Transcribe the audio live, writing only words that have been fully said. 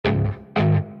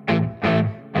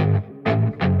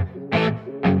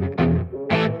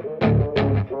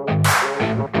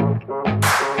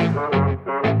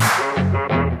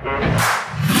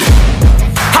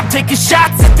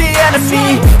shots at the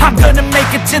enemy. I'm gonna make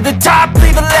it to the top,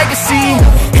 leave a legacy.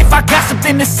 If I got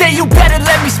something to say, you better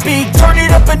let me speak. Turn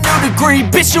it up a new degree,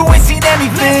 bitch, you ain't seen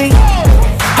anything.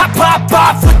 I pop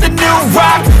off with the new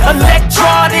rock,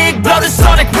 electronic, blow the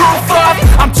sonic roof up.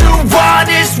 I'm too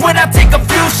honest when I take a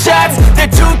few shots.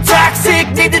 They're too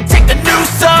toxic, need to take the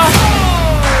noose off.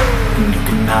 And you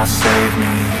cannot save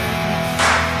me,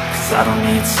 cause I don't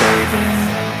need saving.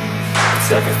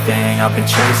 It's everything I've been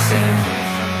chasing,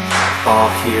 all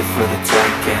here for the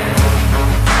taking.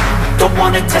 Don't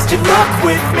wanna test your luck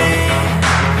with me,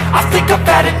 I think I've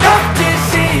had enough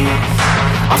disease.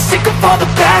 I'm sick of all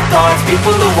the bad thoughts,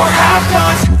 people who are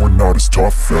half-nots. You are not as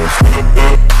tough as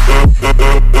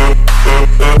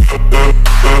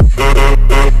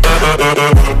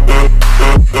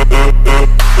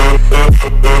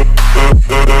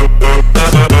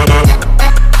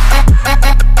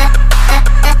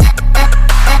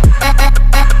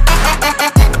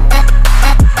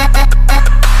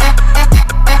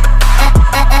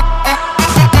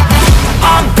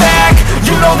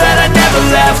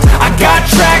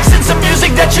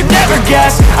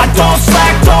I don't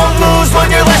slack, don't lose, learn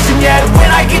your lesson yet.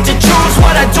 When I get to choose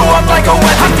what I do, I'm like a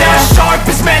weapon. I'm not sharp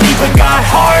as many, but got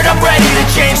heart, I'm ready to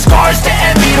change. Scars to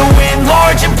envy, to win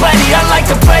large and plenty. I like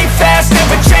to play fast,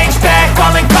 never change back.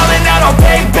 Calling out, I'll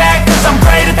pay back, cause I'm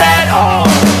great at that. Oh,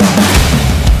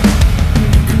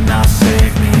 you cannot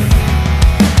save me,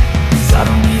 cause I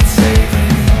don't need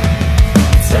saving.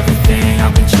 It's everything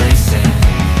I've been chasing,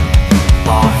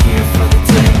 all here for the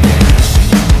taking.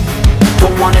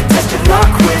 Don't wanna test your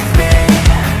luck with me,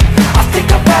 I think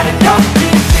I've had enough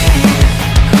disease.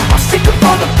 I'm sick of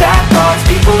all the bad thoughts,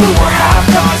 people who are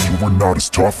half-nots. You are not as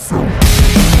tough though.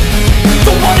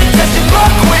 Don't wanna test your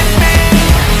luck with me,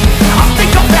 I think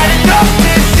I've had enough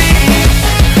disease.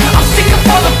 I'm sick of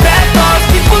all the bad thoughts,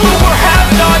 people who are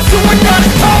half-nots, who are not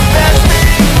as tough as me.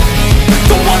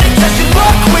 Don't wanna test your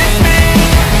luck with me,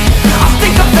 I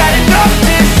think I've had enough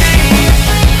disease.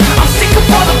 I'm sick of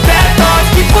all the bad thoughts,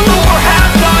 people who are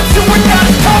half-nots, who are not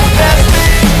as tough as me.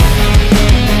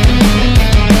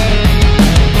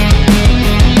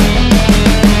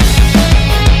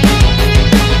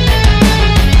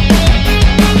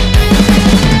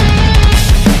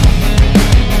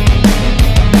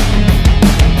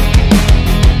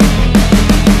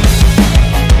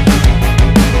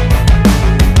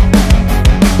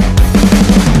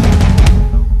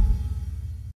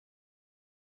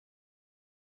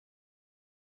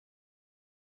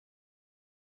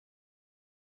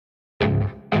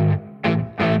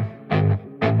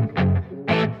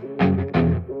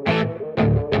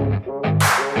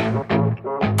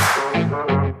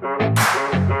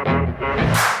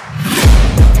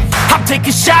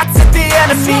 Taking shots at the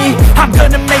enemy. I'm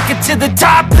gonna make it to the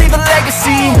top, leave a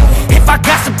legacy. If I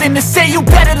got something to say, you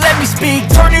better let me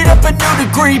speak. Turn it up a new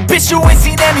degree, bitch, you ain't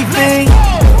seen anything.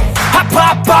 I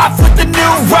pop off with the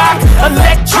new rock,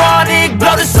 electronic,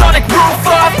 blow the sonic roof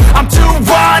up. I'm too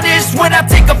honest when I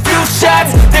take a few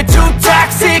shots. They're too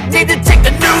toxic, need to take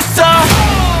the noose off.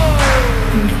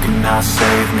 And you cannot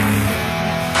save me,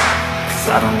 cause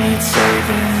I don't need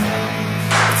saving.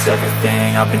 It's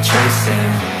everything I've been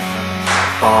chasing,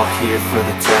 all here for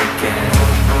the taking.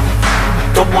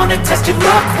 Don't wanna test your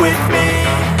luck with me,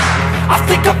 I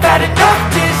think I've had enough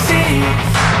disease.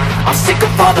 I'm sick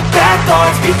of all the bad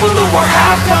thoughts, people who are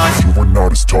half-nots. You are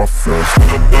not as tough as